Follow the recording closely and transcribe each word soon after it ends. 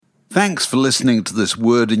Thanks for listening to this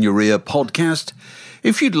Word in Your Ear podcast.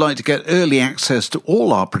 If you'd like to get early access to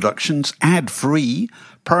all our productions ad-free,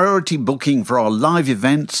 priority booking for our live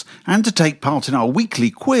events, and to take part in our weekly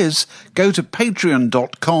quiz, go to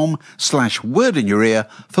patreon.com/wordinyourear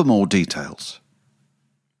for more details.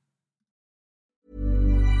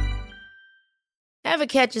 Ever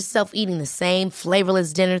catch yourself eating the same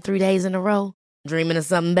flavorless dinner 3 days in a row? Dreaming of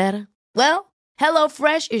something better? Well,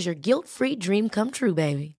 HelloFresh is your guilt-free dream come true,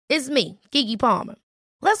 baby. It's me, Keke Palmer.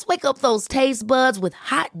 Let's wake up those taste buds with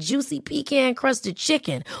hot, juicy pecan-crusted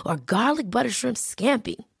chicken or garlic butter shrimp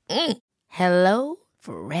scampi. Hello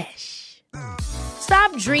Fresh.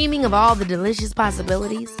 Stop dreaming of all the delicious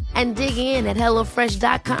possibilities and dig in at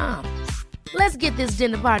HelloFresh.com. Let's get this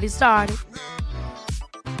dinner party started.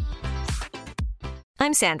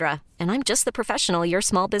 I'm Sandra, and I'm just the professional your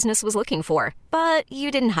small business was looking for. But you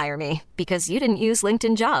didn't hire me because you didn't use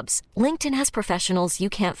LinkedIn Jobs. LinkedIn has professionals you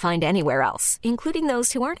can't find anywhere else, including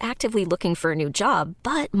those who aren't actively looking for a new job,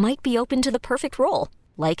 but might be open to the perfect role,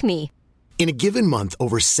 like me. In a given month,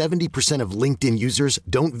 over 70% of LinkedIn users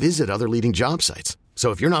don't visit other leading job sites. So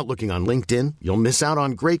if you're not looking on LinkedIn, you'll miss out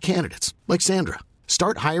on great candidates like Sandra.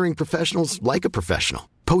 Start hiring professionals like a professional.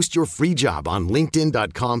 Post your free job on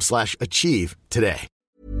linkedin.com/achieve today.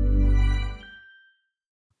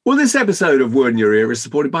 Well, this episode of Word in Your Ear is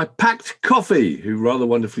supported by Packed Coffee, who rather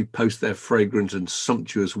wonderfully post their fragrant and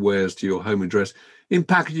sumptuous wares to your home address in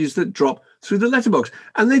packages that drop through the letterbox.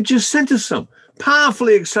 And they've just sent us some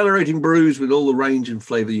powerfully accelerating brews with all the range and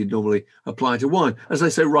flavour you'd normally apply to wine. As they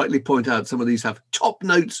so rightly point out, some of these have top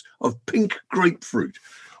notes of pink grapefruit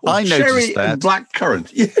or I cherry noticed that. and black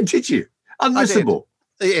currant. Yeah, did you? Unmissable.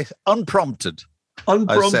 Yes, unprompted.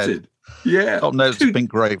 Unprompted. Yeah. Top notes of pink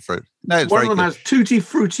grapefruit. No, it's One very of them good. has tutti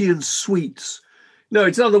frutti and sweets. No,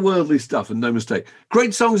 it's otherworldly stuff, and no mistake.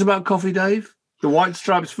 Great songs about coffee, Dave. The White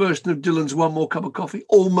Stripes version of Dylan's One More Cup of Coffee,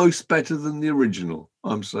 almost better than the original,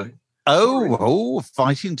 I'm saying.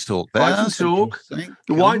 Fighting talk there. Fighting That's talk. interesting.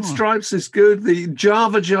 The Come White on. Stripes is good. The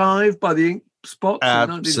Java Jive by the Ink Spots. in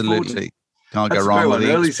 1940. Absolutely. Can't That's go a wrong great with one.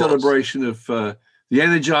 the Early Ink Spots. celebration of the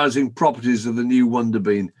energizing properties of the new Wonder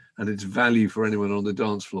Bean and its value for anyone on the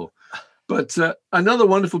dance floor. But another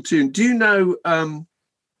wonderful tune. Do you know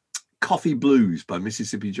Coffee Blues by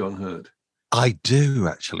Mississippi John Hurt? I do,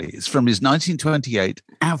 actually. It's from his 1928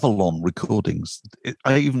 Avalon recordings.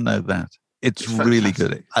 I even know that. It's really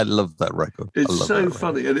good. I love that record. I It's love so that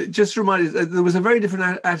funny. And it just reminded there was a very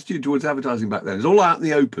different attitude towards advertising back then. It's all out in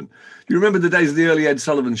the open. Do you remember the days of the early Ed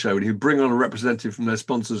Sullivan Show when he'd bring on a representative from their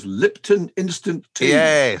sponsors, Lipton Instant Tea?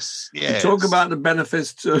 Yes. To talk about the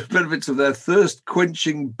benefits of their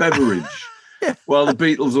thirst-quenching beverage. While the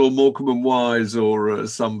Beatles or Morecambe and Wise or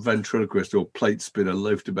some ventriloquist or plate spinner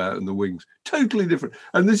loafed about in the wings. Totally different.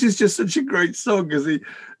 And this is just such a great song because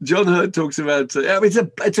John Hurt talks about,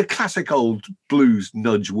 it's a classic old blues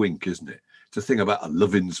nudge wink, isn't it? It's a thing about a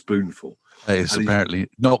loving spoonful. It's apparently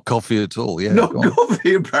not coffee at all. Yeah, not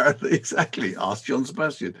coffee, apparently. Exactly. Ask John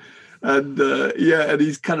Sebastian. And and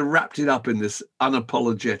he's kind of wrapped it up in this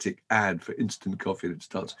unapologetic ad for instant coffee that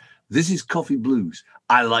starts, "This is Coffee Blues.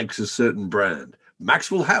 I likes a certain brand.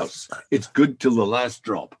 Maxwell House. It's good till the last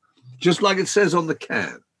drop." Just like it says on the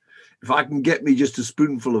can. If I can get me just a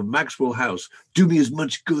spoonful of Maxwell House, do me as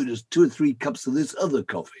much good as 2 or 3 cups of this other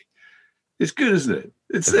coffee. It's good, isn't it?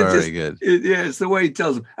 It's very good. It's the way he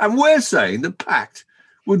tells them. And we're saying that Pact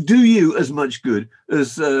will do you as much good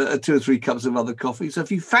as 2 or 3 cups of other coffee. So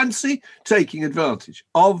if you fancy taking advantage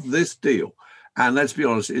of this deal, and let's be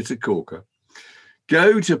honest, it's a corker,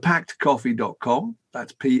 go to pactcoffee.com.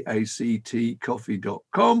 That's PACT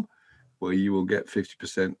coffee.com, where you will get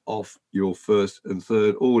 50% off your first and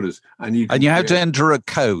third orders. And you have to enter a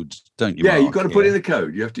code, don't you? Yeah, Mark? you've got to put in the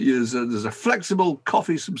code. You have to use there's a flexible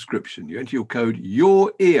coffee subscription. You enter your code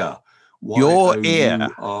Your Ear. Your Ear.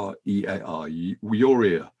 YOUREAR. Your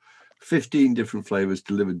Ear. 15 different flavors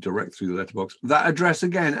delivered direct through the letterbox. That address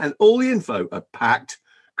again, and all the info at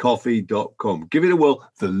pactcoffee.com. Give it a whirl.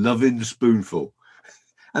 The loving spoonful.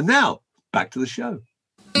 And now back to the show.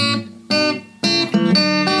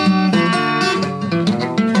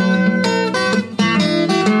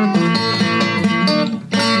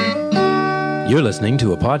 You're listening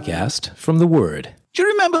to a podcast from The Word. Do you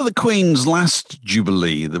remember the Queen's last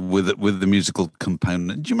Jubilee with the musical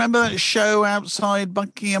component? Do you remember that show outside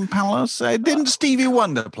Buckingham Palace? Didn't Stevie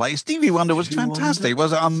Wonder play? Stevie Wonder was fantastic,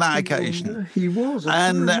 was it, on that occasion? He was.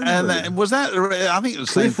 And was that, I think it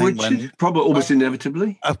was the same Cliff thing Richard, when... probably almost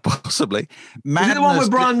inevitably. Possibly. Is it the one where Madness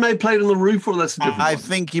Brian May played on the roof, or that's a different I one?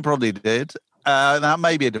 think he probably did. That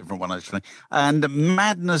may be a different one, actually. And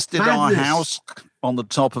Madness did Our Madness. House. on the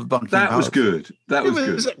top of Buckingham That was Palace. good. That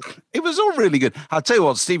was good. It was all really good. I'll tell you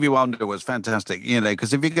what, Stevie Wonder was fantastic.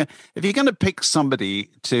 Because if you're going to pick somebody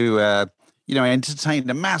to entertain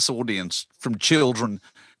a mass audience from children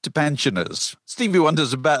to pensioners, Stevie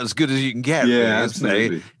Wonder's about as good as you can get. Yeah, really,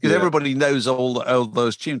 absolutely. Because everybody knows all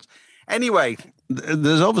those tunes. Anyway,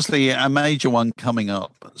 there's obviously a major one coming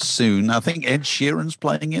up soon. I think Ed Sheeran's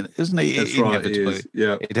playing it, isn't he? That's right. He is.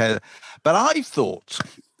 Yeah. But I thought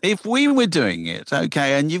if we were doing it,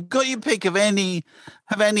 okay, and you've got your pick of any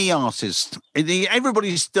artist,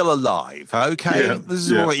 everybody's still alive, okay. Yeah, this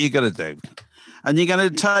is what you're going to do, and you're going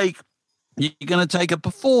to take a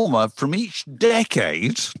performer from each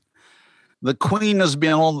decade. The Queen has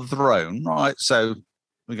been on the throne, right? So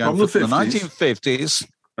we're going from the 1950s,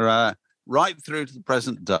 right through to the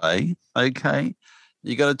present day. Okay,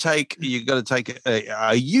 you got to take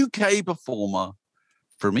a UK performer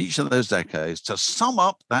from each of those decades to sum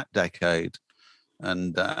up that decade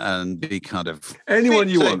and be kind of anyone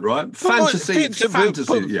you want, right? Fantasy.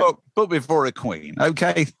 Put before a queen.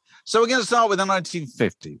 Okay, so we're going to start with the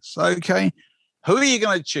 1950s. Okay. Who are you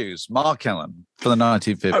going to choose? Mark Ellen for the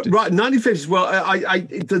 1950s. Right, 1950s. Well,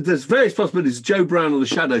 there's various possibilities. Joe Brown or the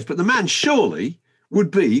Shadows, but the man surely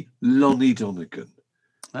would be Lonnie Donegan.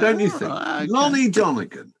 Don't you think? Okay. Lonnie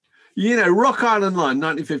Donegan. Rock Island Line,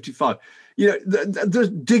 1955.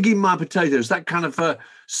 The Digging My Potatoes, that kind of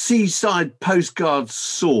seaside postcard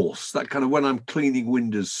sauce, that kind of when I'm cleaning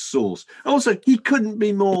windows sauce. Also, he couldn't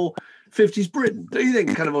be more 50s Britain. Don't you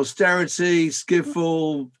think? Kind of austerity,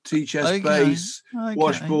 skiffle, tea-chest bass,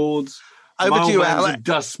 washboards, over to you, Alex.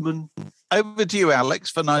 Dustman. Over to you, Alex,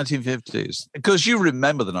 for 1950s. Because you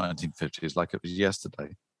remember the 1950s like it was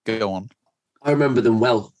yesterday. Go on. I remember them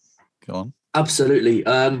well. Go on. Absolutely.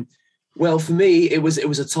 Well, for me, it was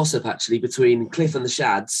a toss-up, actually, between Cliff and the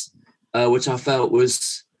Shads, which I felt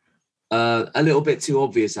was a little bit too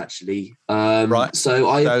obvious, actually. Right. So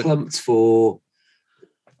I plumped for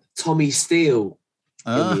Tommy Steele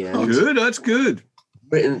in the end. Good, that's good.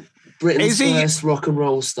 Britain's first rock and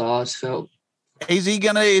roll star. Felt. Is he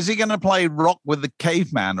gonna play rock with the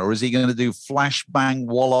Caveman, or is he gonna do flashbang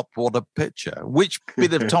wallop what a picture? Which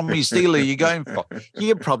bit of Tommy Steele are you going for?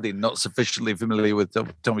 You're probably not sufficiently familiar with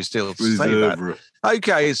Tommy Steele to say that.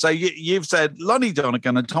 Okay, so you've said Lonnie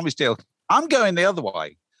Donegan and Tommy Steele. I'm going the other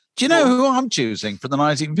way. Do you know who I'm choosing for the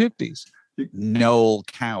 1950s? Noel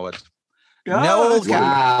Coward.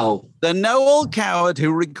 Wow. The Noel Coward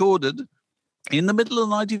who recorded in the middle of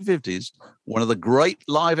the 1950s one of the great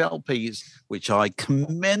live LPs, which I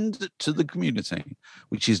commend to the community,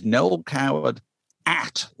 which is Noel Coward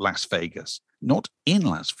at Las Vegas, not in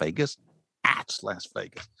Las Vegas, at Las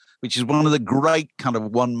Vegas, which is one of the great kind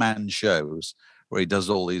of one-man shows where he does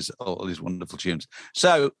all these wonderful tunes.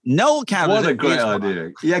 So Noel Coward, what a great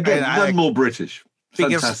idea! Yeah, again, more British,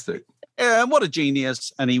 fantastic. What a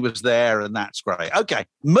genius, and he was there, and that's great. Okay,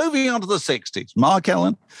 moving on to the 60s. Mark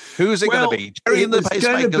Ellen, who's it going to be? Jerry and the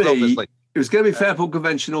Pacemakers, obviously. It was going to be Fairport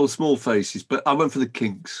Convention or Small Faces, but I went for the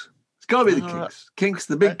Kinks. It's got to be the Kinks. Right. Kinks,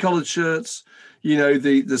 the big collared shirts,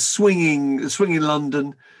 the swinging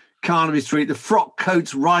London, Carnaby Street, the frock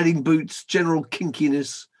coats, riding boots, general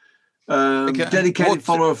kinkiness. Dedicated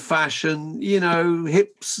follower of fashion,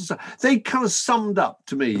 hips. They kind of summed up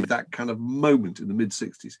to me that kind of moment in the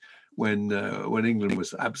mid-60s when England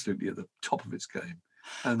was absolutely at the top of its game.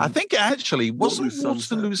 And I think actually wasn't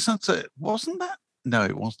Waterloo Sunset? Wasn't that? No,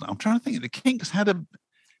 it wasn't. I'm trying to think. The Kinks had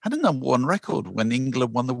a number one record when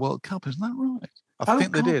England won the World Cup. Isn't that right? I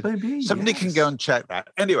think they did. Maybe, somebody can go and check that.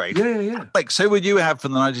 Anyway, yeah. Alex, who would you have for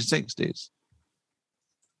the 1960s?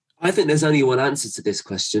 I think there's only one answer to this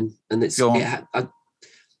question, and it's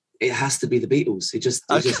it has to be the Beatles. It just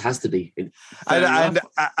has to be.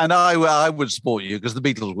 And I would support you because the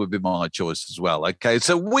Beatles would be my choice as well. Okay,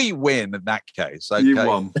 so we win in that case. Okay. You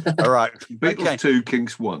won. All right. Beatles 2,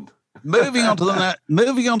 Kinks 1. Moving on to the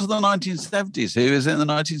 1970s. Who is in the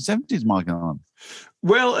 1970s, Michael?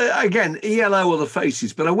 Well, again, ELO or the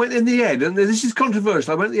Faces, but I went in the end, and this is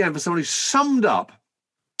controversial. I went in the end for somebody who summed up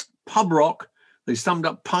pub rock. They summed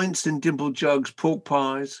up pints in dimpled jugs, pork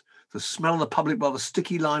pies, the smell of the public bar, the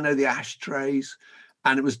sticky lino, the ashtrays,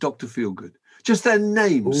 and it was Dr. Feelgood. Just their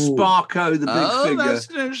names, Sparko, the big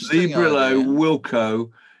figure, Zebrillo, Wilco.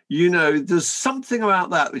 There's something about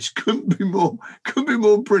that which couldn't be more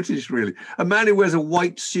British, really. A man who wears a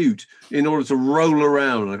white suit in order to roll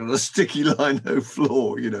around like on a sticky lino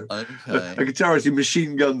floor, Okay. A guitarist who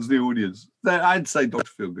machine guns the audience. I'd say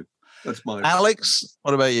Dr. Feelgood. That's my Alex,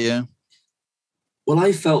 what about you? Well,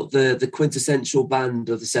 I felt the quintessential band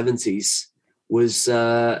of the 70s was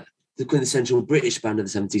the quintessential British band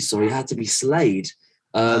of the 70s. Sorry, it had to be Slade.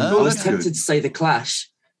 I was that's tempted good. to say The Clash,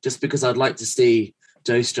 just because I'd like to see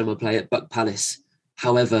Joe Strummer play at Buck Palace.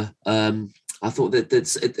 However, I thought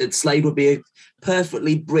that Slade would be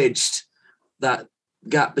perfectly bridged that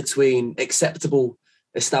gap between acceptable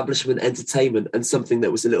establishment entertainment and something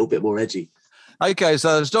that was a little bit more edgy. Okay,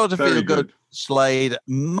 so it's Dr. Very Feel good. Good, Slade.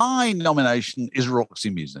 My nomination is Roxy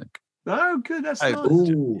Music. Oh, good. That's Oh, nice.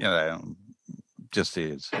 Ooh. You know, just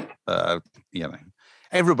is. You know,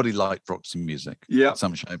 everybody liked Roxy Music. Yeah. In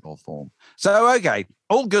some shape or form. So, okay,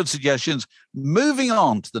 all good suggestions. Moving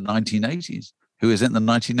on to the 1980s. Who is in the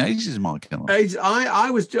 1980s, Mark? I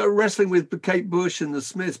was wrestling with Kate Bush and the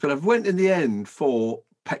Smiths, but I went in the end for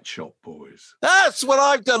Pet Shop Boys. That's what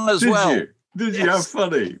I've done as well. Did you? How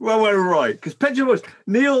funny. Well, we're right. Because Pet Shop Boys,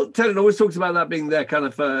 Neil Tennant always talks about that being their kind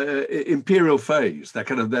of imperial phase,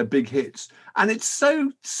 their big hits. And it's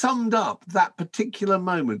so summed up that particular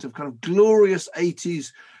moment of kind of glorious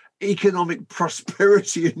 80s economic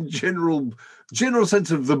prosperity and general sense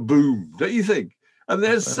of the boom, don't you think? And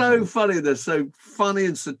they're so funny. They're so funny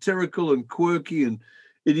and satirical and quirky and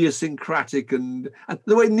idiosyncratic. And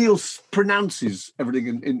the way Neil pronounces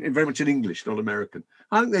everything in very much in English, not American.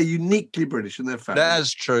 I think they're uniquely British and they're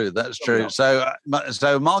fabulous. That's true. So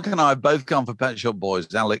Mark and I have both gone for Pet Shop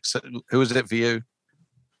Boys. Alex, who was it for you?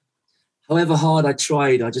 However hard I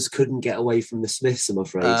tried, I just couldn't get away from the Smiths, I'm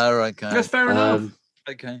afraid. Okay. That's fair enough.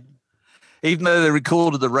 Okay. Even though they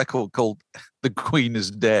recorded the record called The Queen is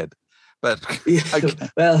Dead. But Yeah, okay.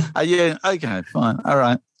 well, Yeah, okay, fine. All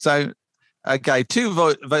right. So, okay, 2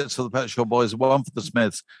 votes for the Pet Shop Boys, 1 for the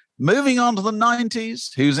Smiths. Moving on to the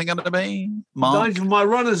 90s, who's it going to be? Mark? My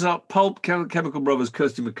runners-up, Pulp, Chemical Brothers,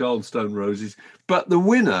 Kirsty MacColl, and Stone Roses. But the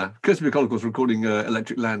winner, Kirsty MacColl, of course, recording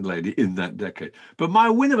Electric Landlady in that decade. But my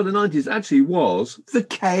winner for the 90s actually was the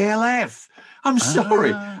KLF. I'm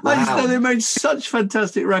sorry. I just wow. know they made such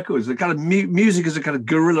fantastic records. The kind of music is a kind of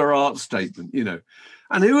guerrilla art statement, you know.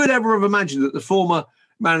 And who would ever have imagined that the former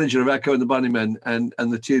manager of Echo and the Bunnymen and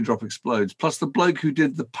the Teardrop Explodes, plus the bloke who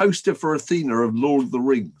did the poster for Athena of Lord of the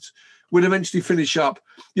Rings, would eventually finish up,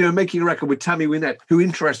 you know, making a record with Tammy Wynette, who,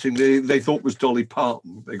 interestingly, they thought was Dolly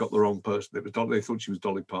Parton. They got the wrong person. It was they thought she was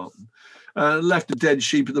Dolly Parton. Left a dead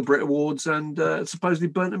sheep at the Brit Awards and supposedly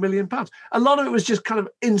burnt £1 million. A lot of it was just kind of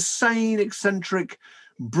insane, eccentric,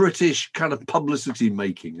 British kind of publicity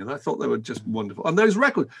making, and I thought they were just wonderful. And those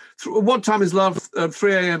records, What Time Is Love,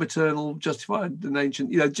 3 A.M. Eternal, Justified and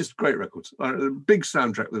Ancient, you know, just great records. A big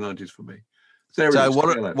soundtrack of the 90s for me. So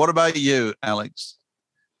what about you, Alex?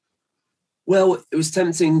 Well, it was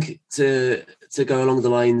tempting to go along the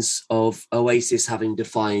lines of Oasis having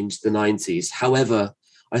defined the 90s. However,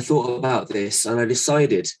 I thought about this and I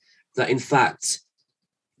decided that, in fact,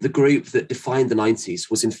 the group that defined the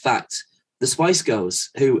 90s was, in fact, the Spice Girls,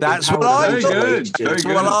 who That's what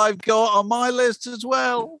I've got on my list as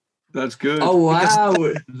well. That's good. Oh, wow.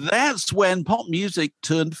 That's when pop music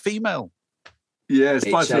turned female. Yeah,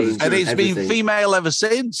 Spice Girls. And it's everything. been female ever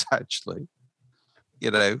since, actually. You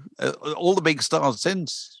know, all the big stars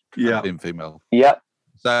since have been female. Yeah.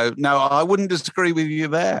 So, no, I wouldn't disagree with you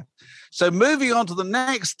there. So moving on to the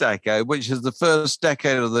next decade, which is the first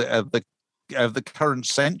decade of the current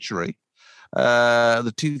century,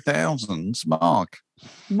 the 2000s, Mark.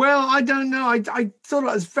 Well, I don't know. I thought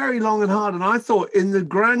it was very long and hard, and I thought in the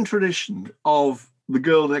grand tradition of The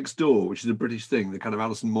Girl Next Door, which is a British thing, the kind of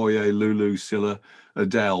Alison Moyet, Lulu, Scylla,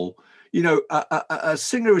 Adele, you know, a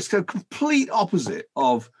singer is so complete opposite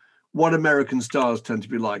of what American stars tend to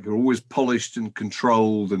be like. They're always polished and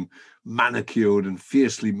controlled and manicured and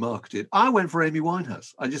fiercely marketed. I went for Amy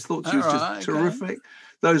Winehouse. I just thought she was just terrific.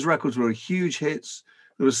 Those records were huge hits.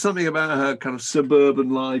 There was something about her kind of suburban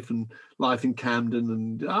life and life in Camden,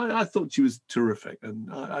 and I thought she was terrific. And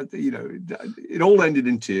you know, it all ended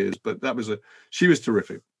in tears, but she was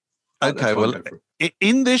terrific. Okay, well,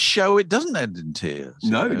 in this show, it doesn't end in tears.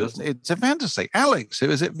 No, it doesn't. It's a fantasy. Alex, who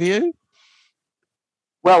is it for you?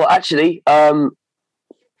 Well, actually, I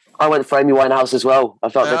went for Amy Winehouse as well. I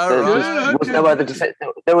felt that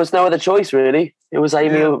there was no other choice, really. It was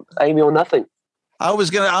Amy or nothing. I was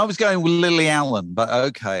going with Lily Allen, but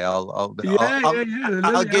okay, I'll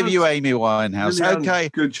give you Amy Winehouse. Lily okay,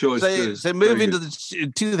 good choice. So move into the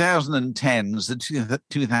 2010s, the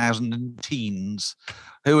 2010s.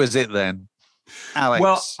 Who is it then? Alex.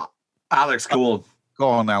 Well, Alex, go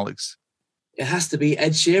on, Alex. It has to be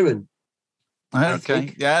Ed Sheeran.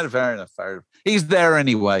 Okay, yeah, fair enough. He's there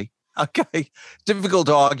anyway. Okay. Difficult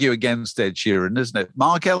to argue against Ed Sheeran, isn't it?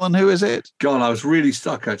 Mark Ellen, who is it? God, I was really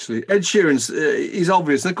stuck, actually. Ed Sheeran's, he's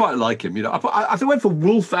obvious. I quite like him. You know, I went for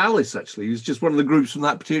Wolf Alice, actually. He's just one of the groups from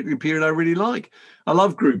that particular period I really like. I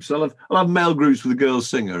love groups. I love male groups with a girl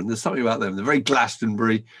singer, and there's something about them. They're very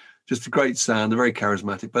Glastonbury, just a great sound. They're very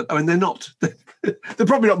charismatic, but I mean, they're not. They're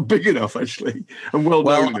probably not big enough, actually, and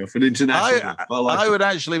well-known enough and international. I would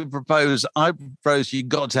actually propose. I propose you've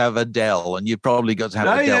got to have Adele, and you've probably got to have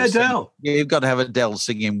Adele. Yeah, Adele. You've got to have Adele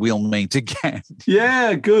singing "We'll Meet Again."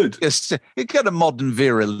 Yeah, good. It's got a modern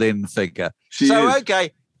Vera Lynn figure. She is.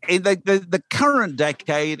 Okay, in the current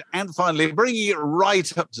decade, and finally bringing it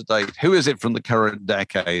right up to date. Who is it from the current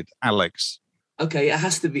decade, Alex? Okay, it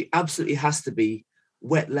has to be. Absolutely has to be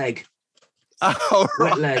Wet Leg. Oh, right.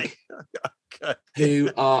 Wet Leg.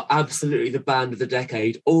 Who are absolutely the band of the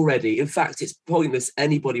decade already. In fact, it's pointless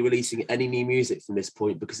anybody releasing any new music from this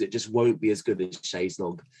point because it just won't be as good as Chaise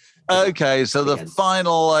Longue. Okay, so the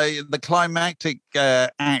final, the climactic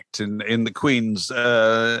act in the Queen's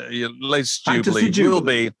latest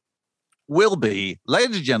Jubilee will be,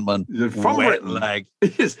 ladies and gentlemen, from Wet Leg.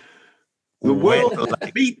 Yes, the world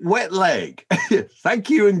beat Wet Leg.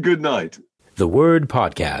 Thank you and good night. The Word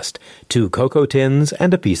Podcast. 2 cocoa tins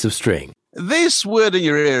and a piece of string. This Word in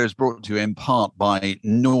Your Ear is brought to you in part by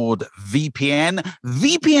NordVPN.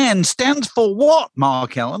 VPN stands for what,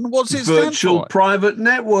 Mark Ellen? What's it stand for? Virtual Private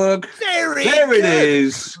Network. There it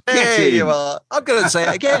is. There you are. I'm going to say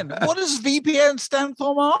it again. What does VPN stand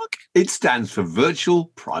for, Mark? It stands for Virtual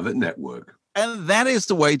Private Network. And that is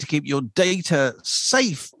the way to keep your data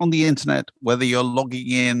safe on the internet, whether you're logging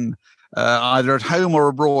in either at home or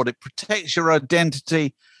abroad. It protects your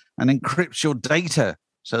identity and encrypts your data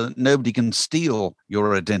so that nobody can steal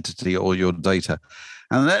your identity or your data.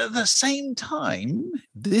 And at the same time,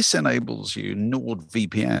 this enables you,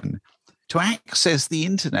 NordVPN, to access the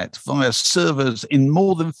internet via servers in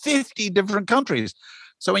more than 50 different countries.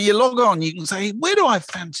 So when you log on, you can say, where do I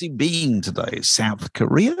fancy being today? South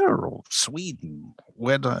Korea or Sweden?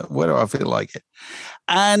 Where do I feel like it?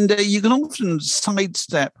 And you can often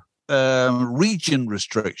sidestep region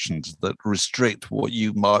restrictions that restrict what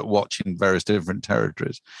you might watch in various different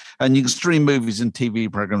territories. And you can stream movies and TV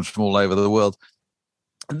programs from all over the world.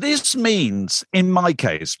 This means, in my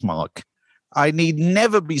case, Mark, I need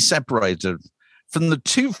never be separated from the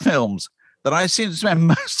 2 films that I seem to spend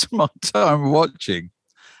most of my time watching.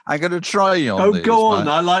 I'm going to try you on this. Oh, go on.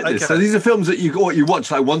 I like this. So these are films that you watch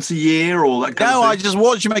like once a year or that kind of thing? No, I just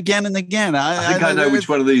watch them again and again. I think I know which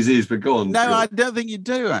one of these is, but go on. No, I don't think you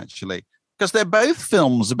do, actually, because they're both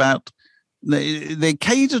films about, they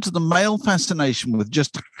cater to the male fascination with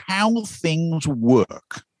just how things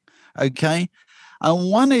work, okay?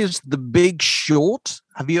 And one is The Big Short.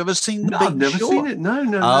 Have you ever seen The Big Short? I've never seen it. No.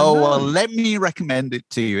 Well, let me recommend it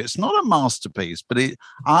to you. It's not a masterpiece, but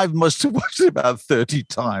I must have watched it about 30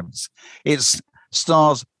 times. It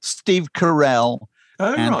stars Steve Carell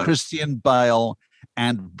and Christian Bale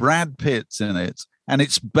and Brad Pitt's in it. And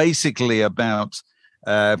it's basically about,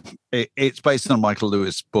 it's based on a Michael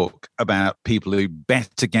Lewis book about people who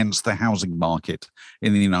bet against the housing market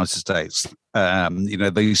in the United States.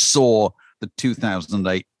 They saw the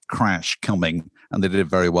 2008 crash coming, and they did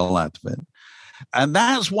very well out of it. And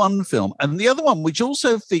that's one film. And the other one, which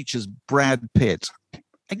also features Brad Pitt,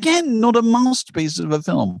 again, not a masterpiece of a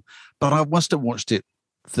film, but I must have watched it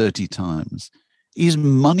 30 times, is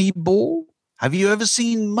Moneyball. Have you ever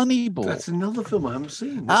seen Moneyball? That's another film I haven't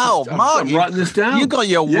seen. Mark, I'm writing this down. You got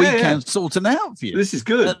your weekend sorted out for you. This is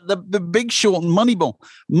good. The Big Short and Moneyball.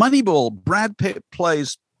 Moneyball, Brad Pitt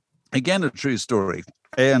plays, again, a true story.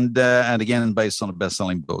 And again, based on a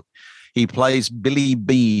best-selling book, he plays Billy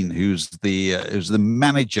Beane, who's the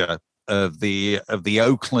manager of the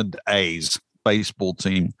Oakland A's baseball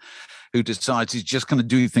team, who decides he's just going to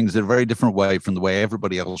do things in a very different way from the way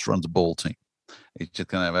everybody else runs a ball team. It's just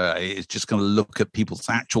going to look at people's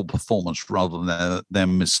actual performance rather than their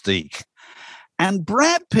mystique. And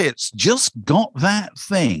Brad Pitt's just got that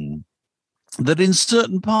thing that in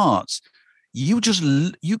certain parts, you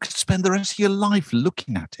could spend the rest of your life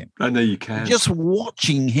looking at him. I know you can. Just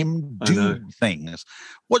watching him do things,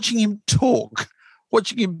 watching him talk,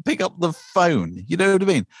 watching him pick up the phone. You know what I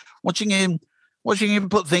mean? Watching him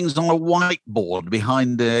put things on a whiteboard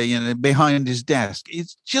behind his desk.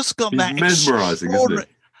 It's just got that mesmerizing, isn't it?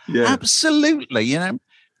 Yeah, absolutely.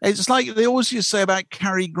 It's like they always used to say about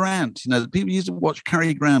Cary Grant. People used to watch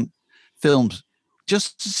Cary Grant films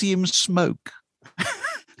just to see him smoke.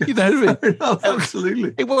 You know what I mean?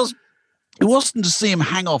 Absolutely. It wasn't to see him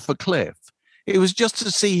hang off a cliff. It was just to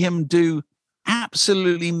see him do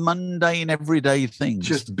absolutely mundane, everyday things.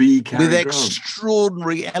 Just be Cary with Grant.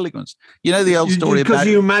 Extraordinary elegance. You know the old story because about...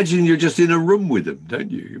 you imagine you're just in a room with them,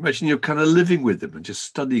 don't you? You imagine you're kind of living with them and just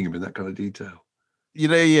studying them in that kind of detail. You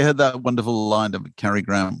know, you heard that wonderful line of Cary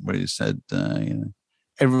Grant where he said,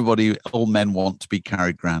 everybody, all men want to be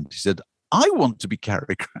Cary Grant. He said, I want to be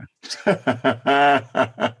Cary Grant.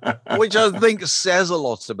 Which I think says a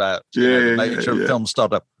lot about the nature of film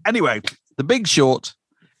startup. Anyway, The Big Short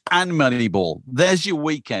and Moneyball. There's your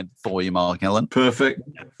weekend for you, Mark Ellen. Perfect.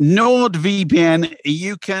 NordVPN,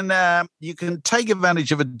 you can take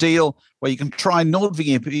advantage of a deal where you can try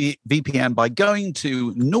NordVPN by going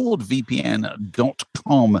to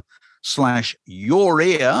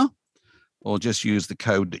nordvpn.com/yourear, or just use the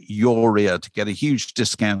code YourEar to get a huge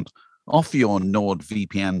discount off your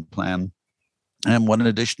NordVPN plan and 1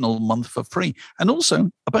 additional month for free, and also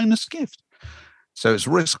a bonus gift. So it's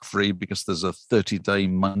risk-free because there's a 30-day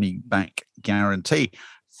money-back guarantee.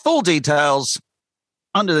 Full details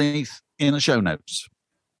underneath in the show notes.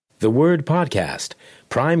 The Word Podcast,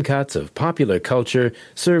 prime cuts of popular culture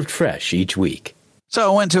served fresh each week.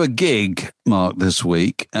 So I went to a gig, Mark, this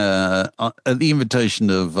week at the invitation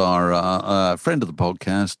of our friend of the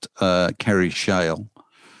podcast, Kerry Shale.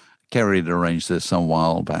 Kerry had arranged this some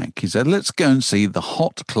while back. He said, let's go and see the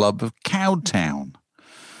Hot Club of Cowtown.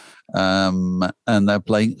 And they're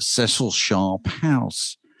playing Cecil Sharp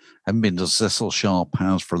House. Haven't been to Cecil Sharp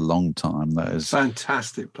House for a long time. That is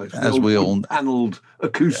fantastic place. As we all panelled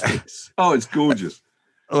acoustics. Oh, it's gorgeous.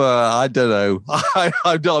 Well, I don't know.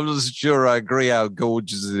 I'm not sure I agree how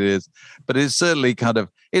gorgeous it is, but it's certainly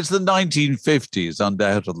it's the 1950s,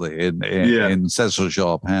 undoubtedly, in Cecil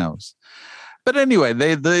Sharp House. But anyway,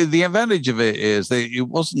 the advantage of it is that it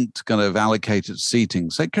wasn't kind of allocated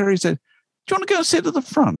seating. So Kerry said, do you want to go and sit at the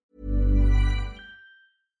front?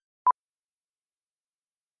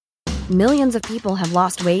 Millions of people have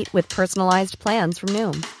lost weight with personalized plans from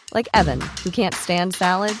Noom. Like Evan, who can't stand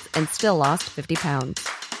salads and still lost 50 pounds.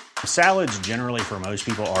 Salads generally for most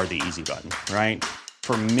people are the easy button, right?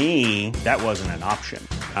 For me, that wasn't an option.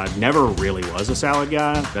 I never really was a salad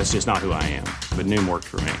guy. That's just not who I am. But Noom worked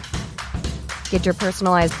for me. Get your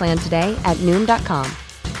personalized plan today at Noom.com.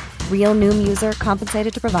 Real Noom user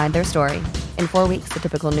compensated to provide their story. In 4 weeks, the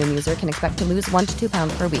typical Noom user can expect to lose 1 to 2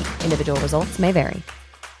 pounds per week. Individual results may vary.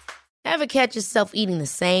 Ever catch yourself eating the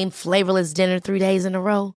same flavorless dinner 3 days in a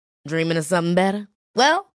row? Dreaming of something better?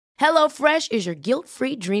 Well, HelloFresh is your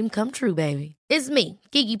guilt-free dream come true, baby. It's me,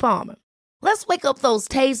 Keke Palmer. Let's wake up those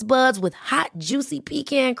taste buds with hot, juicy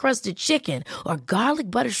pecan-crusted chicken or garlic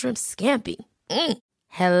butter shrimp scampi.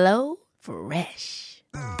 Hello Fresh.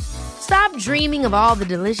 Stop dreaming of all the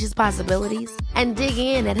delicious possibilities and dig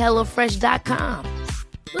in at HelloFresh.com.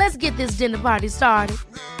 Let's get this dinner party started.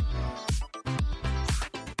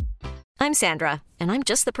 I'm Sandra, and I'm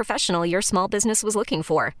just the professional your small business was looking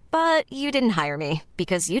for. But you didn't hire me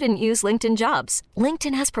because you didn't use LinkedIn Jobs.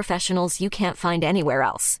 LinkedIn has professionals you can't find anywhere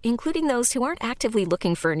else, including those who aren't actively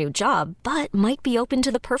looking for a new job, but might be open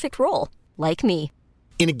to the perfect role, like me.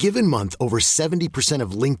 In a given month, over 70%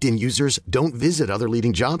 of LinkedIn users don't visit other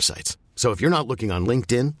leading job sites. So if you're not looking on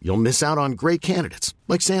LinkedIn, you'll miss out on great candidates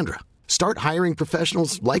like Sandra. Start hiring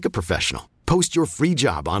professionals like a professional. Post your free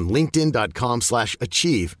job on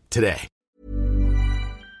linkedin.com/achieve today.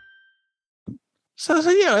 So I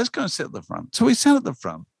said, yeah, let's go and sit at the front. So we sat at the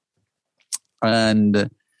front,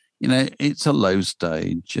 and, it's a low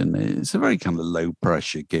stage and it's a very kind of low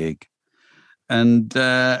pressure gig. And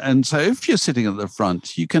so if you're sitting at the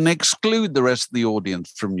front, you can exclude the rest of the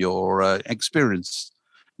audience from your experience,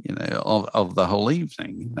 of the whole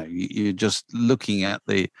evening. You're just looking at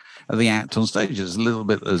the act on stage. It's a little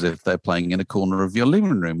bit as if they're playing in a corner of your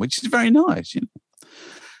living room, which is very nice.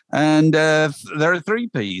 And there are 3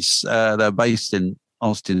 pieces. They're based in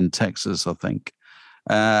Austin, Texas, I think.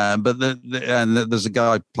 But there's a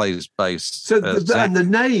guy who plays bass. So and the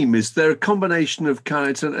name is there a combination of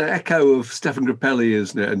it's an echo of Stefan Grappelli,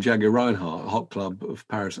 isn't it, and Django Reinhardt, Hot Club of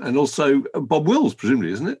Paris, and also Bob Wills,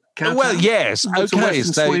 presumably, isn't it? Cowtown? Well, yes. Okay,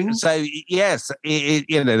 so yes,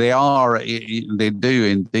 they are. They do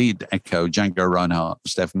indeed echo Django Reinhardt,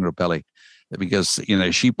 Stefan Grappelli, because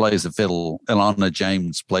she plays the fiddle, Ilana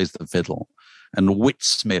James plays the fiddle, and Whit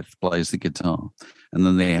Smith plays the guitar, and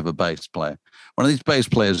then they have a bass player. One of these bass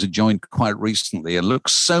players who joined quite recently and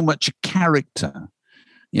looks so much a character,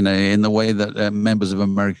 in the way that members of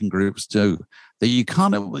American groups do, that you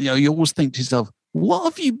you always think to yourself, what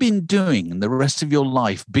have you been doing in the rest of your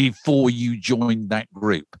life before you joined that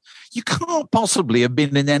group? You can't possibly have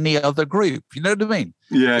been in any other group. You know what I mean?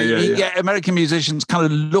 Yeah. American musicians kind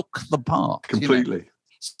of look the part. Completely.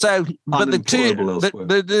 So, but Unemployable elsewhere.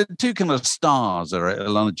 the two kind of stars are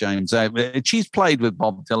Alana James. She's played with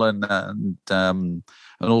Bob Dylan and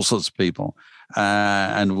all sorts of people,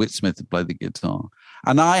 and Whit Smith had played the guitar.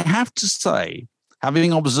 And I have to say,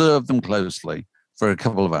 having observed them closely for a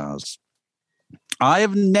couple of hours, I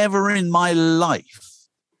have never in my life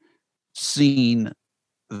seen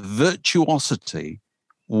virtuosity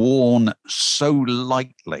worn so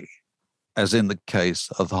lightly as in the case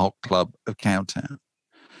of the Hot Club of Cowtown,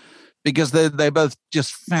 because they're both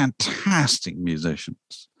just fantastic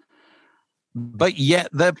musicians, but yet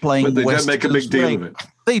they're playing. But they don't make a big deal of it.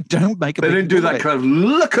 They don't make a. They big don't do deal that kind of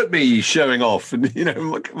look at me showing off, and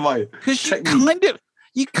look at my. Because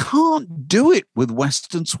you can't do it with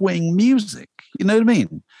Western swing music. You know what I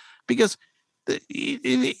mean? Because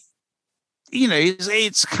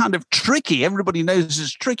it's kind of tricky. Everybody knows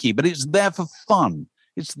it's tricky, but it's there for fun.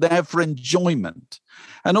 It's there for enjoyment.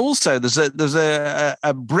 And also there's a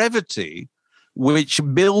brevity which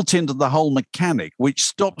built into the whole mechanic, which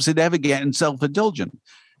stops it ever getting self-indulgent.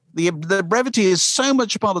 The brevity is so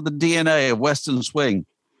much part of the DNA of Western swing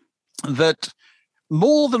that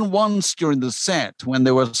more than once during the set, when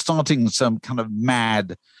they were starting some kind of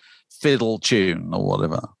mad fiddle tune or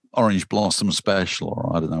whatever, Orange Blossom Special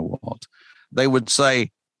or I don't know what, they would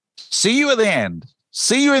say, "See you at the end.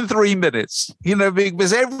 See you in 3 minutes,"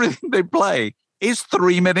 because everything they play is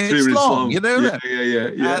 3 minutes long.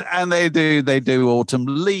 Yeah. And they do Autumn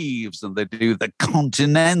Leaves, and they do the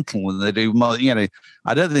Continental, and they do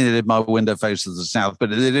I don't think they did My Window Faces the South, but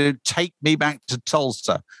they did Take Me Back to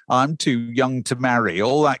Tulsa, I'm Too Young to Marry,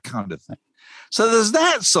 all that kind of thing. So there's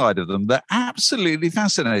that side of them that absolutely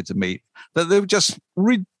fascinated me, that they were just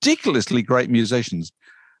ridiculously great musicians.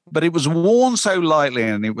 But it was worn so lightly,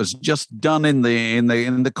 and it was just done in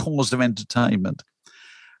the cause of entertainment.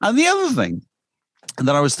 And the other thing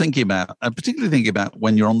that I was thinking about, and particularly thinking about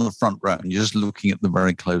when you're on the front row and you're just looking at them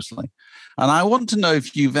very closely, and I want to know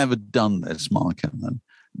if you've ever done this, Mark Ellen,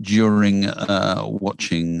 during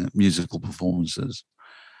watching musical performances.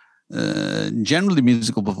 Generally,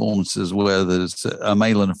 musical performances where there's a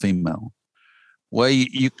male and a female, where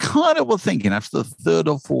you kind of were thinking after the third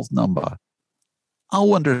or fourth number, I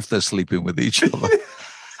wonder if they're sleeping with each other.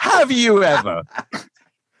 Have you ever?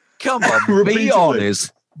 Come on, be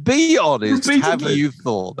honest. Be honest. Repeatedly. Have you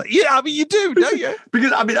thought that? Yeah, I mean, you do, don't you?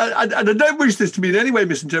 Because, I don't wish this to be in any way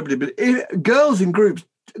misinterpreted, but girls in groups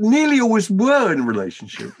nearly always were in a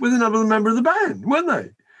relationship with another member of the band, weren't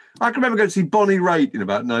they? I can remember going to see Bonnie Raitt in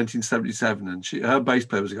about 1977, and her bass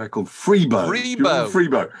player was a guy called Freebo.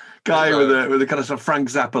 Freebo. Guy with a kind of sort of Frank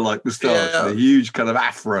Zappa-like moustache, and a huge kind of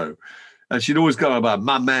afro. And she'd always go about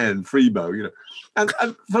my man, Freebo, And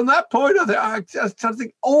from that point, I was trying to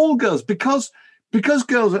think all girls, because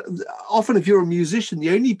girls, often if you're a musician,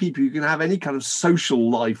 the only people you can have any kind of social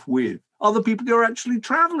life with are the people you're actually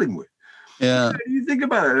traveling with. Yeah. You think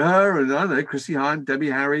about it, her and, I don't know, Chrissie Hynde, Debbie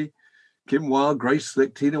Harry, Kim Wilde, Grace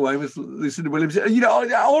Slick, Tina Weymouth, Lucinda Williams,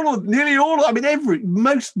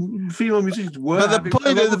 most female musicians were. But the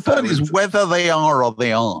point is whether they are or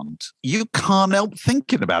they aren't. You can't help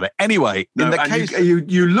thinking about it. Anyway, in the case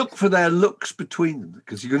you look for their looks between them,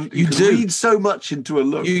 because you can read so much into a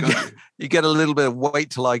look. You get a little bit of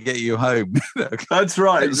wait till I get you home. That's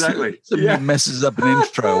right, exactly. Somebody messes up an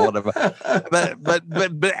intro or whatever.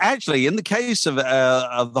 But actually, in the case of the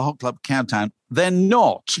Hot Club Cowtown, they're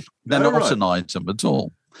not. They're not an item at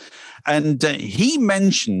all. And he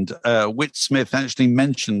mentioned, Whit Smith actually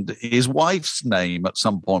mentioned his wife's name at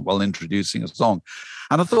some point while introducing a song.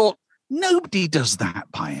 And I thought, nobody does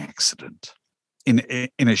that by accident in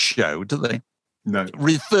a show, do they? No.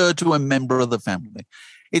 Refer to a member of the family.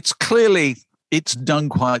 It's done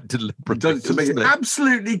quite deliberately. To make it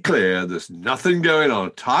absolutely clear, there's nothing going on.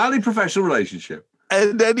 Entirely professional relationship.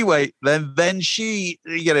 And anyway, then she,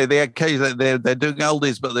 they occasionally they're doing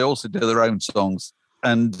oldies, but they also do their own songs,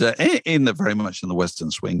 and very much in the Western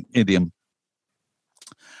swing idiom.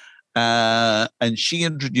 And she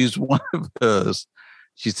introduced one of hers.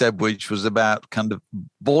 She said, which was about kind of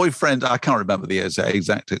boyfriend. I can't remember the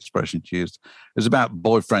exact expression she used. It was about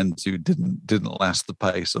boyfriends who didn't last the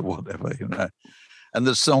pace or whatever, And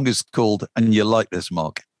the song is called, and you like this,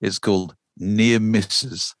 Mark, it's called Near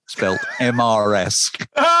Misses, spelled MRS.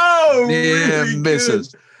 Oh, Near really Misses.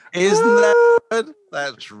 Good. Isn't that good?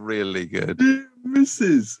 That's really good. Near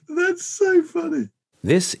Misses. That's so funny.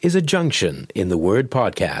 This is a junction in the word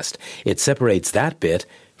podcast. It separates that bit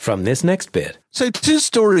from this next bit. So two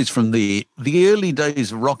stories from the early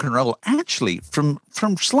days of rock and roll, actually from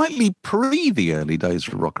slightly pre the early days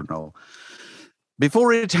of rock and roll,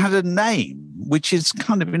 before it had a name, which is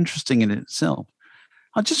kind of interesting in itself.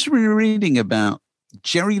 I'm just rereading about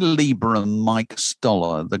Jerry Lieber and Mike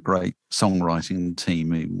Stoller, the great songwriting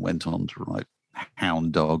team who went on to write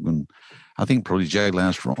Hound Dog and I think probably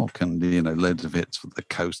Jailhouse Rock and, loads of hits for the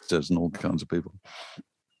Coasters and all kinds of people,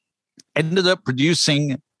 ended up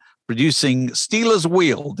producing Stealers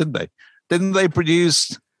Wheel, didn't they? Didn't they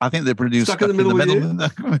produce? I think they produced Stuck in the Middle with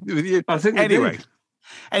You. I think they did.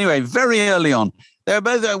 Anyway, very early on, they were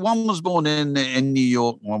both. One was born in New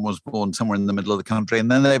York, one was born somewhere in the middle of the country, and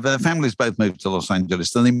then their families both moved to Los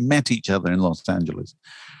Angeles. Then they met each other in Los Angeles,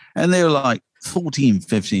 and they were like 14,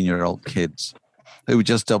 15-year-old kids who were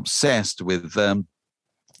just obsessed with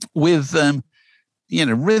rhythm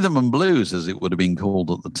and blues, as it would have been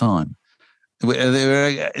called at the time. They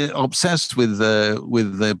were obsessed with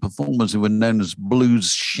the performers who were known as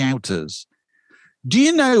blues shouters. Do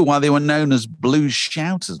you know why they were known as blues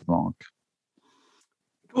shouters, Mark?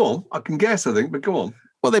 Go on. I can guess, I think, but go on.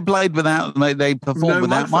 Well, they performed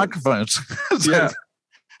without microphones.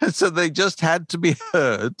 So they just had to be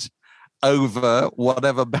heard over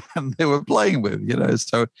whatever band they were playing with,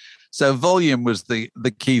 So volume was the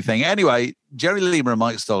key thing. Anyway, Jerry Lieber and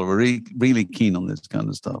Mike Stoller were really keen on this kind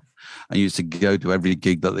of stuff. I used to go to every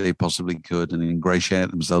gig that they possibly could and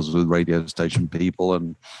ingratiate themselves with radio station people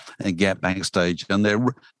and get backstage. And they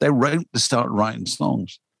started writing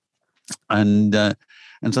songs. And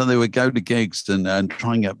so they would go to gigs and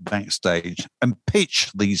try and get backstage and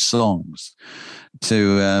pitch these songs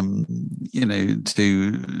to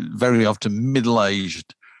very often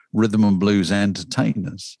middle-aged rhythm and blues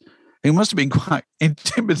entertainers. It must have been quite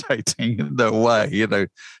intimidating in their way,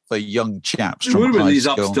 for young chaps. It would have been these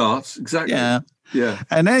upstarts, exactly. Yeah.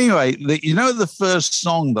 And anyway, the first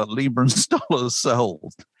song that Lieber and Stoller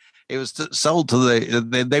sold, it was sold to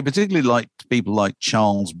they particularly liked people like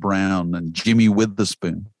Charles Brown and Jimmy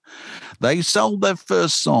Witherspoon. They sold their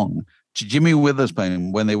first song to Jimmy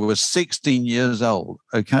Witherspoon when they were 16 years old,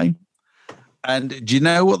 okay? And do you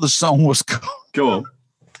know what the song was called? Go on.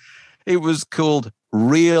 It was called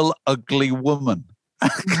Real Ugly Woman.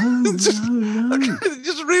 Just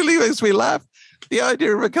really makes me laugh. The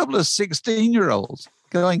idea of a couple of 16-year-olds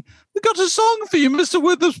going, "We got a song for you, Mr.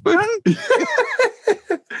 Witherspoon."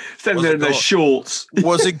 Standing there in their shorts.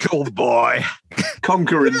 Was it called, boy?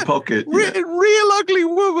 Conquer in pocket. Real Ugly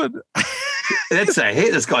Woman. That's a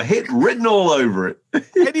hit. That's got hit written all over it.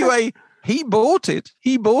 Anyway, he bought it.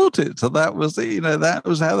 So that was, that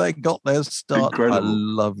was how they got their start. Incredible. I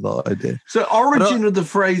love that idea. So origin of the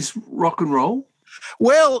phrase rock and roll?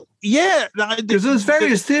 Well, yeah. Because there's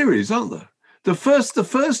various theories, aren't there? The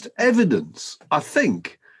first evidence, I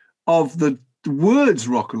think, of the words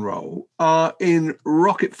rock and roll are in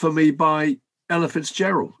Rocket for Me by Ella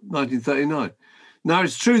Fitzgerald, 1939. Now,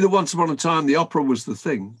 it's true that once upon a time the opera was the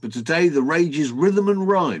thing, but today the rage is rhythm and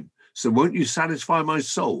rhyme. So won't you satisfy my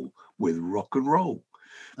soul with rock and roll?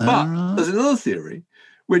 But there's another theory,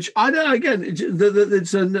 which I know, again,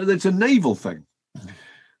 it's a naval thing,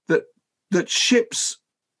 that ships,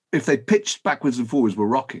 if they pitched backwards and forwards, were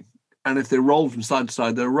rocking. And if they rolled from side to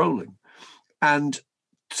side, they're rolling. And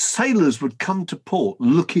sailors would come to port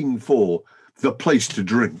looking for the place to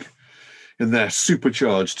drink in their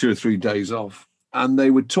supercharged 2 or 3 days off. And they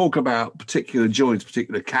would talk about particular joints,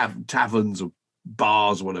 particular taverns or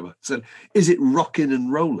bars or whatever. So is it rocking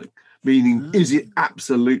and rolling? Meaning, is it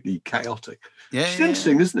absolutely chaotic? Yeah, it's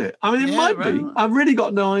interesting, isn't it? I mean, it might be. I've really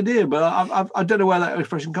got no idea, but I don't know where that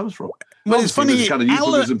expression comes from. Well, it's funny. It's kind of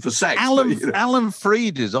euphemism for sex. Alan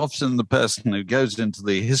Freed is often the person who goes into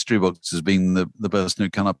the history books as being the person who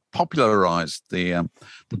kind of popularized the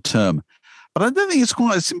term. But I don't think it's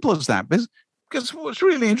quite as simple as that. Because what's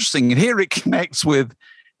really interesting, and here it connects with,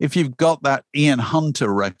 if you've got that Ian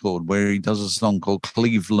Hunter record where he does a song called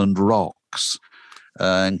Cleveland Rocks,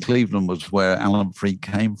 and Cleveland was where Alan Freed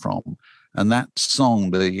came from. And that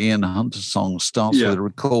song, the Ian Hunter song, starts with a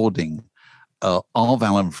recording of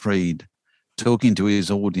Alan Freed talking to his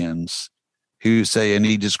audience, who say, and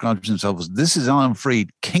he describes himself as, "This is Alan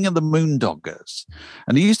Freed, king of the Moondoggers."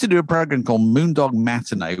 And he used to do a program called Moondog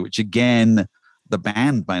Matinee, which again, the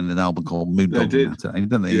band made an album called Moondog Matinee,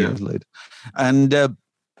 didn't they? Years later.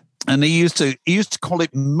 And he used to call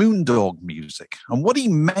it moondog music. And what he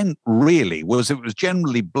meant really was it was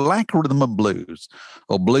generally black rhythm and blues,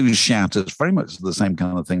 or blues shouters, very much the same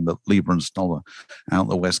kind of thing that Lieber and Stoller out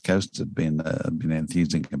the West Coast had been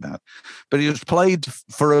enthusing about. But it was played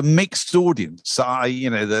for a mixed audience.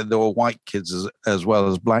 There were white kids as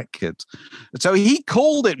well as black kids. So he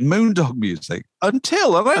called it moondog music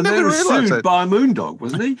until, and I never realized sued by Moondog,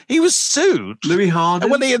 wasn't he? He was sued. Louis Hardin.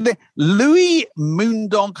 Louis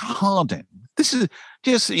Moondog Hardin. This is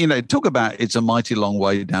Just, talk about it's a mighty long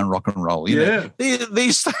way down rock and roll.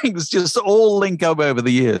 These things just all link up over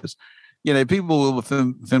the years. People were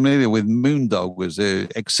familiar with Moondog was an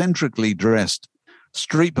eccentrically dressed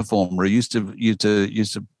street performer who used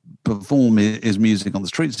to perform his music on the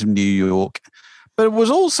streets of New York, but it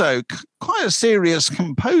was also quite a serious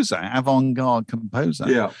composer, avant-garde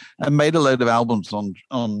composer, and made a load of albums on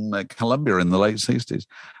Columbia in the late 60s.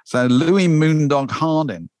 So Louis Moondog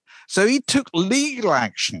Hardin. So he took legal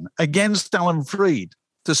action against Alan Freed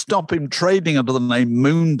to stop him trading under the name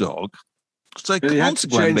Moondog. So he had to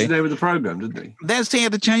change the name of the program, didn't he? He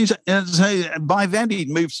had to change. So by then he'd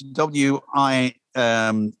moved to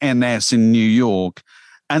WINS in New York,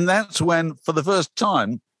 and that's when, for the first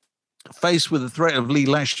time, faced with the threat of Lee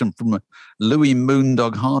Lasham from Louis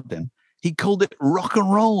Moondog Hardin, he called it rock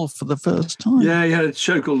and roll for the first time. Yeah, he had a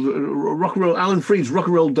show called Rock and Roll. Alan Freed's Rock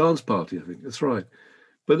and Roll Dance Party, I think. That's right.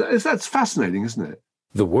 But that's fascinating, isn't it?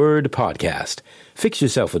 The Word Podcast. Fix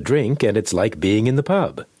yourself a drink, and it's like being in the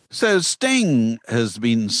pub. So Sting has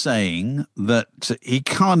been saying that he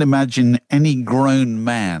can't imagine any grown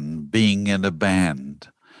man being in a band,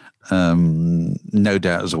 no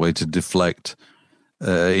doubt as a way to deflect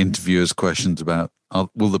interviewers' questions about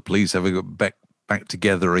will the Police ever go back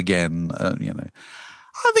together again?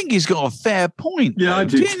 I think he's got a fair point. Yeah, I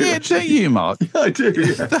do. Don't you, Mark? Yeah, I do.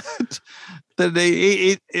 Yeah.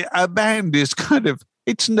 that a band is kind of.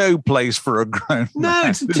 It's no place for a grown man. No,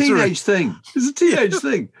 it's a teenage thing. It's a teenage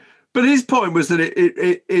thing. But his point was that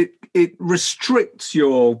it restricts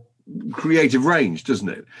your creative range, doesn't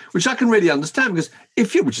it? Which I can really understand, because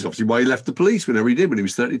which is obviously why he left the Police whenever he did, when he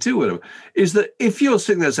was 32 or whatever, is that if you're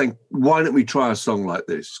sitting there saying, why don't we try a song like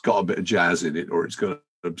this? It's got a bit of jazz in it, or it's got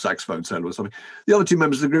a saxophone solo or something. The other two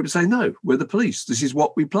members of the group say, no, we're the Police. This is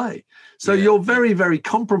what we play. So you're very, very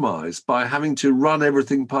compromised by having to run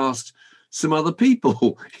everything past some other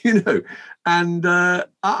people, and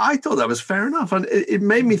I thought that was fair enough. And it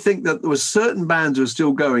made me think that there were certain bands who are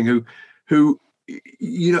still going who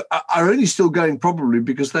are only still going probably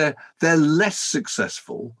because they're less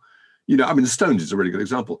successful. The Stones is a really good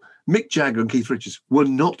example. Mick Jagger and Keith Richards were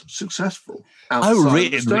not successful.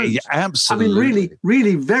 Really? Absolutely.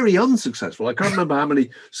 Really very unsuccessful. I can't remember how many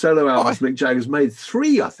solo albums Mick Jagger's made.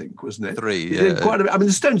 3, I think, wasn't it? 3, He did quite a bit.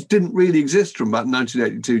 The Stones didn't really exist from about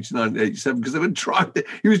 1982 to 1987 because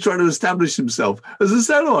he was trying to establish himself as a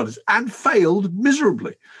solo artist and failed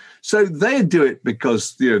miserably. So they do it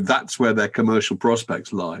because that's where their commercial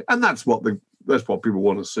prospects lie, and that's what people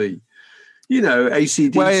want to see.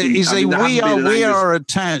 AC/DC. Well, you see, we are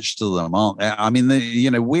attached to them, aren't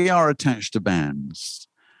they? We are attached to bands.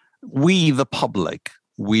 We, the public,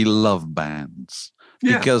 we love bands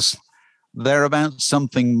because they're about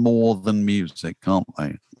something more than music, aren't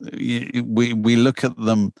they? We look at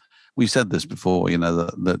them. We said this before,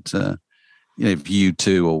 that if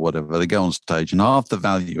U2 or whatever, they go on stage and half the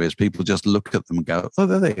value is people just look at them and go, oh,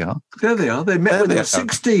 there they are. There they are. They met when they were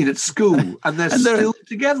 16 at school and they're still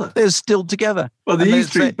together. They're still together. Well, the E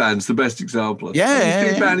Street Band's the best example. Yeah. The E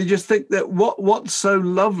Street Band, you just think that what's so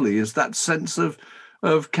lovely is that sense of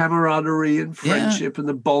camaraderie and friendship and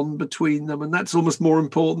the bond between them, and that's almost more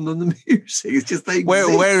important than the music. It's just they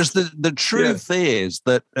exist. Whereas the truth is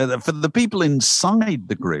that for the people inside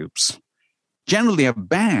the groups, generally a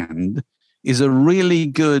band is a really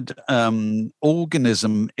good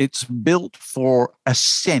organism. It's built for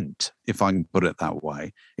ascent, if I can put it that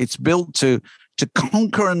way. It's built to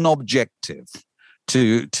conquer an objective,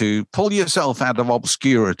 to pull yourself out of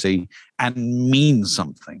obscurity and mean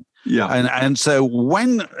something. Yeah. And so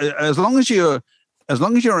as long as you're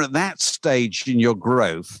at that stage in your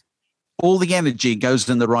growth, all the energy goes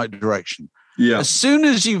in the right direction. Yeah. As soon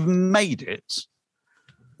as you've made it,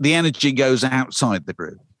 the energy goes outside the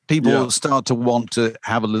group. People start to want to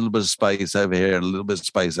have a little bit of space over here and a little bit of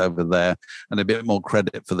space over there and a bit more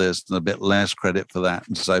credit for this and a bit less credit for that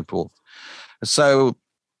and so forth. So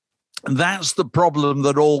that's the problem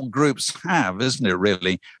that all groups have, isn't it,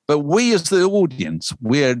 really? But we as the audience,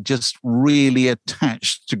 we're just really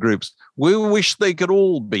attached to groups. We wish they could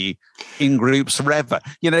all be in groups forever.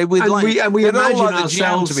 We imagine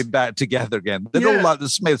ourselves to be back together again. They'd all like the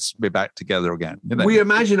Smiths to be back together again. We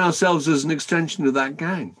imagine ourselves as an extension of that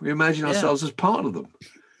gang. We imagine ourselves as part of them.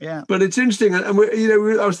 Yeah. But it's interesting, and I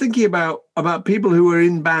was thinking about people who were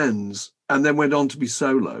in bands and then went on to be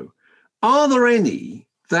solo. Are there any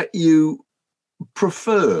that you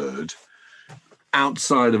preferred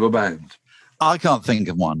outside of a band? I can't think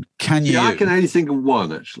of one. Can you? Yeah, I can only think of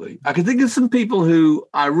one, actually. I can think of some people who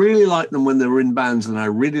I really liked them when they were in bands and I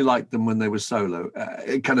really liked them when they were solo,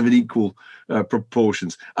 kind of in equal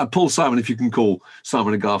proportions. Paul Simon, if you can call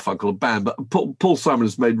Simon and Garfunkel a band, but Paul Simon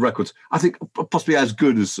has made records, I think, possibly as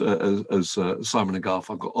good as Simon and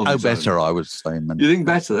Garfunkel. On better, I would say. You think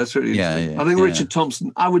better? That's really interesting. I think Richard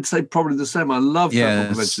Thompson, I would say probably the same. I loved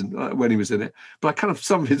Purple Convention when he was in it, but I kind of,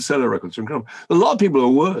 some of his solo records are incredible. A lot of people are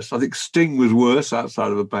worse. I think Sting was worse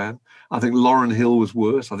outside of a band. I think Lauryn Hill was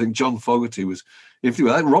worse. I think John Fogerty was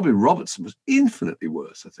infinitely. I think Robbie Robertson was infinitely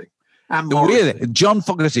worse, I think. And John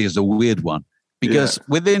Fogerty is a weird one because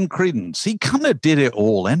within Creedence, he kind of did it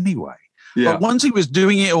all anyway. Yeah. But once he was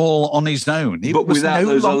doing it all on his own, but without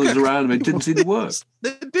those others around him, it didn't seem to work.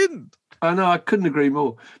 It didn't. I know, I couldn't agree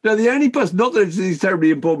more. No, the only person, not that it's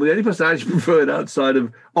terribly important, but the only person I actually preferred outside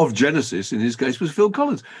of Genesis, in his case, was Phil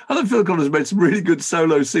Collins. I thought Phil Collins made some really good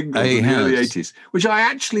solo singles in the early 80s, which I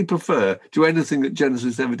actually prefer to anything that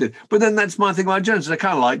Genesis ever did. But then that's my thing about Genesis. I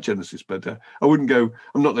kind of like Genesis, but I wouldn't go,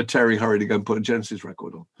 I'm not in a tearing hurry to go and put a Genesis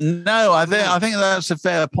record on. No, I think that's a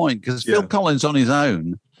fair point, because Phil Collins on his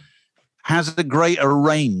own has a greater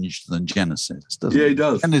range than Genesis, doesn't he? Yeah, he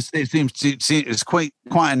does. And it seems it's quite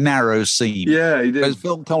a narrow seam. Yeah, he did. Whereas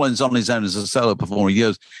Phil Collins on his own as a solo performer, he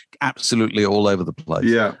goes absolutely all over the place.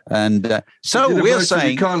 Yeah. And so we're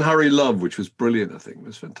saying... You Can't Hurry Love, which was brilliant, I think. It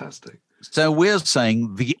was fantastic. So we're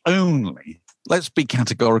saying let's be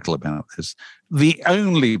categorical about this, the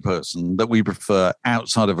only person that we prefer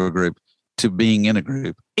outside of a group to being in a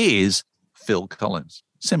group is Phil Collins.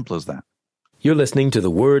 Simple as that. You're listening to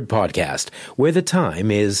The Word Podcast, where the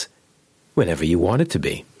time is whenever you want it to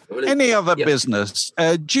be. Any other business?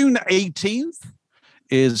 June 18th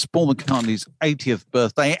is Paul McCartney's 80th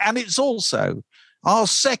birthday, and it's also our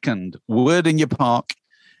second Word in Your Park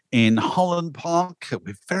in Holland Park.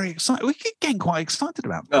 We're very excited. We're getting quite excited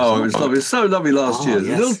about this. Oh, it was lovely. It was so lovely last year.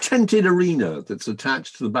 Yes. A little tented arena that's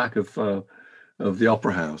attached to the back of the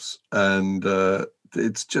Opera House, and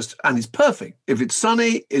it's perfect. If it's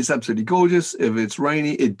sunny, it's absolutely gorgeous. If it's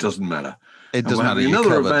rainy, it doesn't matter. It doesn't matter.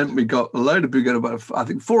 Another event, we got a load of people, about I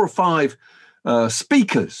think 4 or 5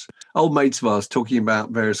 speakers, old mates of ours, talking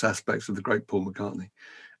about various aspects of the great Paul McCartney,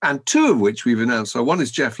 and 2 of which we've announced. So one is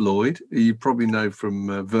Jeff Lloyd, who you probably know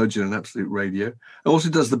from Virgin and Absolute Radio. He also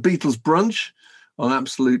does the Beatles Brunch on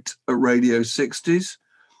Absolute Radio 60s.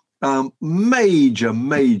 Major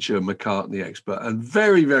McCartney expert and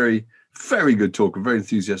very, very, very good talker, very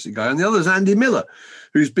enthusiastic guy. And the other is Andy Miller,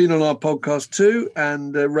 who's been on our podcast too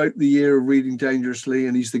and wrote The Year of Reading Dangerously.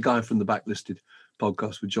 And he's the guy from the Backlisted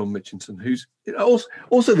podcast with John Mitchinson, who's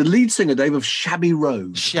also the lead singer, Dave, of Shabby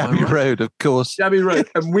Road. Shabby Road, of course. Shabby Road.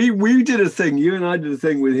 And we did a thing, you and I did a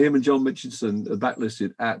thing with him and John Mitchinson,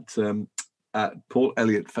 Backlisted, at Port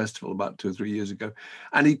Elliot Festival about 2 or 3 years ago.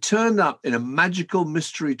 And he turned up in a Magical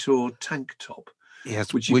Mystery Tour tank top.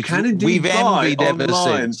 Yes, which you can indeed buy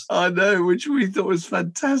online. I know, which we thought was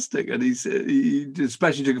fantastic. And he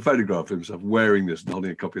especially took a photograph of himself wearing this and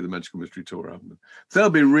holding a copy of the Magical Mystery Tour album. So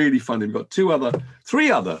that'll be really fun. We've got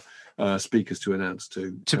 3 other speakers to announce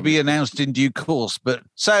too. To be announced in due course. But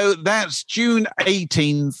so that's June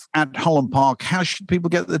 18th at Holland Park. How should people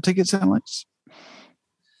get the tickets, Alex?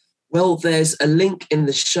 Well, there's a link in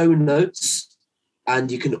the show notes.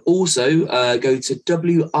 And you can also go to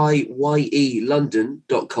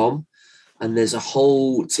wiyelondon.com, and there's a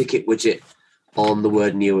whole ticket widget on the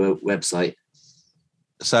Word Newer website.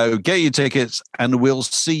 So get your tickets and we'll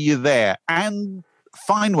see you there. And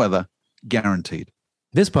fine weather, guaranteed.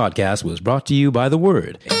 This podcast was brought to you by The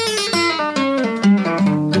Word.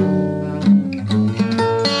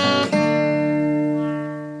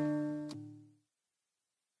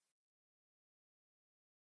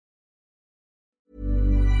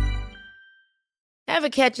 Ever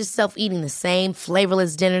catch yourself eating the same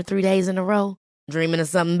flavorless dinner 3 days in a row? Dreaming of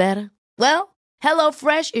something better? Well,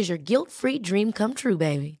 HelloFresh is your guilt-free dream come true,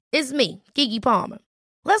 baby. It's me, Keke Palmer.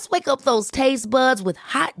 Let's wake up those taste buds with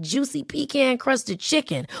hot, juicy pecan-crusted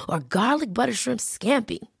chicken or garlic butter shrimp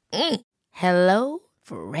scampi. Hello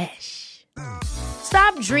Fresh.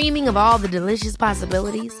 Stop dreaming of all the delicious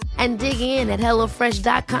possibilities and dig in at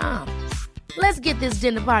HelloFresh.com. Let's get this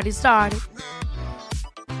dinner party started.